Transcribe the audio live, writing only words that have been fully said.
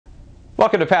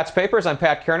Welcome to Pat's Papers. I'm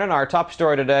Pat Kiernan. Our top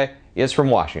story today is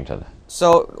from Washington.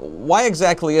 So why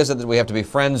exactly is it that we have to be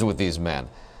friends with these men?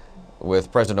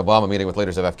 With President Obama meeting with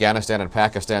leaders of Afghanistan and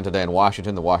Pakistan today in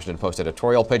Washington, the Washington Post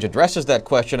editorial page addresses that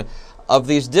question of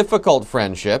these difficult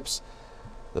friendships.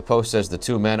 The Post says the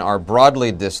two men are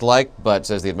broadly disliked, but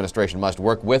says the administration must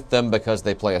work with them because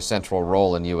they play a central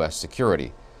role in U.S.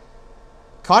 security.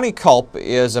 Connie Culp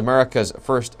is America's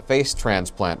first face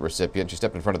transplant recipient. She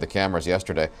stepped in front of the cameras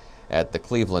yesterday at the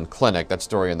Cleveland Clinic. That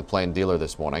story in the Plain Dealer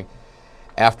this morning.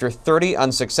 After 30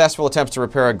 unsuccessful attempts to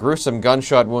repair a gruesome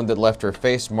gunshot wound that left her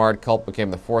face marred, Culp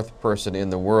became the fourth person in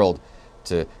the world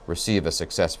to receive a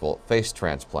successful face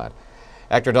transplant.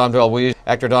 Actor Dom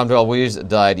DeLuise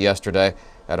died yesterday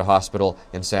at a hospital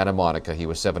in Santa Monica. He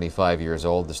was 75 years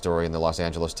old. The story in the Los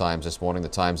Angeles Times this morning. The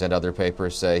Times and other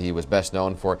papers say he was best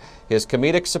known for his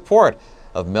comedic support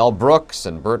of Mel Brooks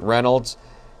and Burt Reynolds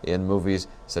in movies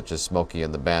such as Smokey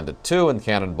and the Bandit 2 and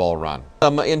Cannonball Run.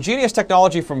 Ingenious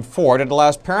technology from Ford. It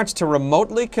allows parents to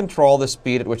remotely control the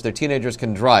speed at which their teenagers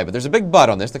can drive. But there's a big but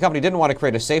on this. The company didn't want to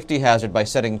create a safety hazard by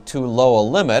setting too low a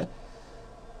limit.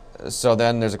 So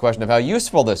then there's a question of how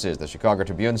useful this is. The Chicago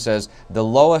Tribune says the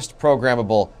lowest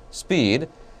programmable speed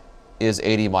is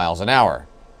 80 miles an hour.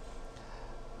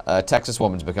 A Texas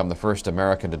woman's become the first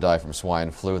American to die from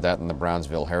swine flu. That in the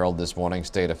Brownsville Herald this morning.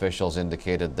 State officials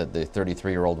indicated that the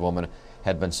 33-year-old woman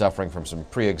had been suffering from some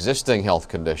pre-existing health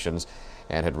conditions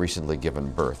and had recently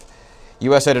given birth.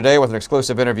 USA Today with an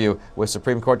exclusive interview with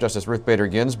Supreme Court Justice Ruth Bader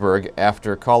Ginsburg.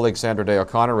 After colleague Sandra Day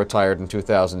O'Connor retired in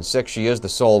 2006, she is the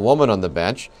sole woman on the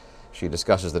bench. She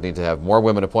discusses the need to have more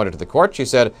women appointed to the court. She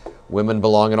said, "Women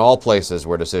belong in all places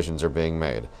where decisions are being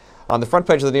made." On the front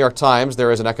page of the New York Times,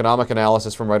 there is an economic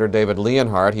analysis from writer David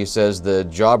Leonhardt. He says the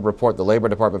job report the Labor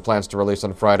Department plans to release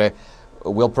on Friday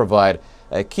will provide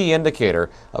a key indicator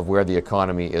of where the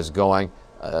economy is going.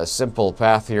 A simple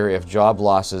path here: if job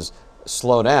losses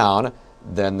slow down,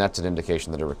 then that's an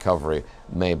indication that a recovery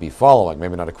may be following.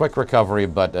 Maybe not a quick recovery,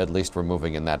 but at least we're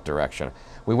moving in that direction.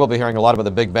 We will be hearing a lot about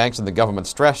the big banks and the government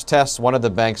stress tests. One of the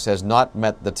banks has not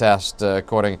met the test,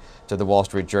 according to the Wall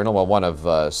Street Journal. Well, one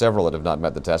of several that have not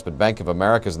met the test, but Bank of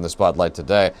America is in the spotlight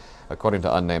today. According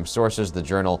to unnamed sources, the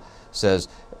Journal says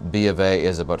B of A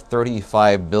is about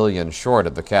 $35 billion short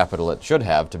of the capital it should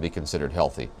have to be considered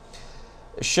healthy.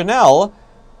 Chanel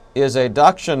is a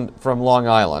Dachshund from Long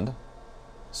Island,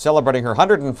 celebrating her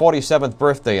 147th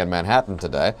birthday in Manhattan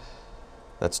today.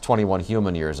 That's 21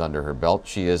 human years under her belt.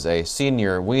 She is a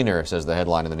senior wiener, says the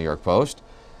headline in the New York Post.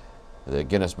 The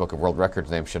Guinness Book of World Records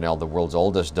named Chanel the world's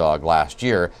oldest dog last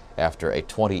year after a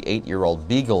 28-year-old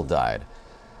beagle died.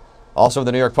 Also in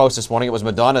the New York Post this morning, it was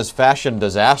Madonna's fashion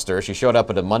disaster. She showed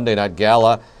up at a Monday night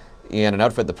gala in an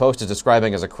outfit the Post is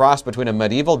describing as a cross between a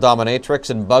medieval dominatrix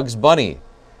and Bugs Bunny.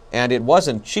 And it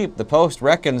wasn't cheap. The Post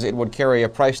reckons it would carry a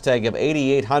price tag of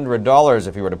 $8,800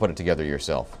 if you were to put it together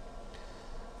yourself.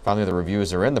 Finally, the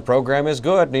reviews are in. The program is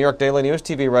good. New York Daily News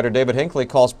TV writer David Hinckley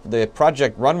calls the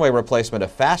Project Runway replacement a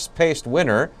fast-paced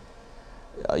winner.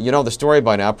 You know the story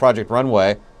by now. Project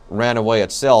Runway ran away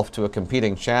itself to a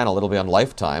competing channel. It'll be on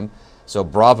Lifetime. So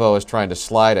Bravo is trying to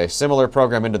slide a similar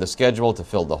program into the schedule to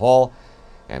fill the hole.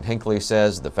 And Hinckley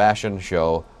says the fashion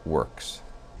show works.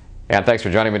 And thanks for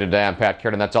joining me today. I'm Pat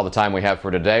Kiernan. That's all the time we have for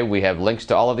today. We have links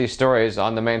to all of these stories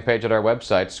on the main page at our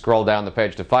website. Scroll down the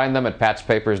page to find them at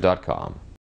patspapers.com.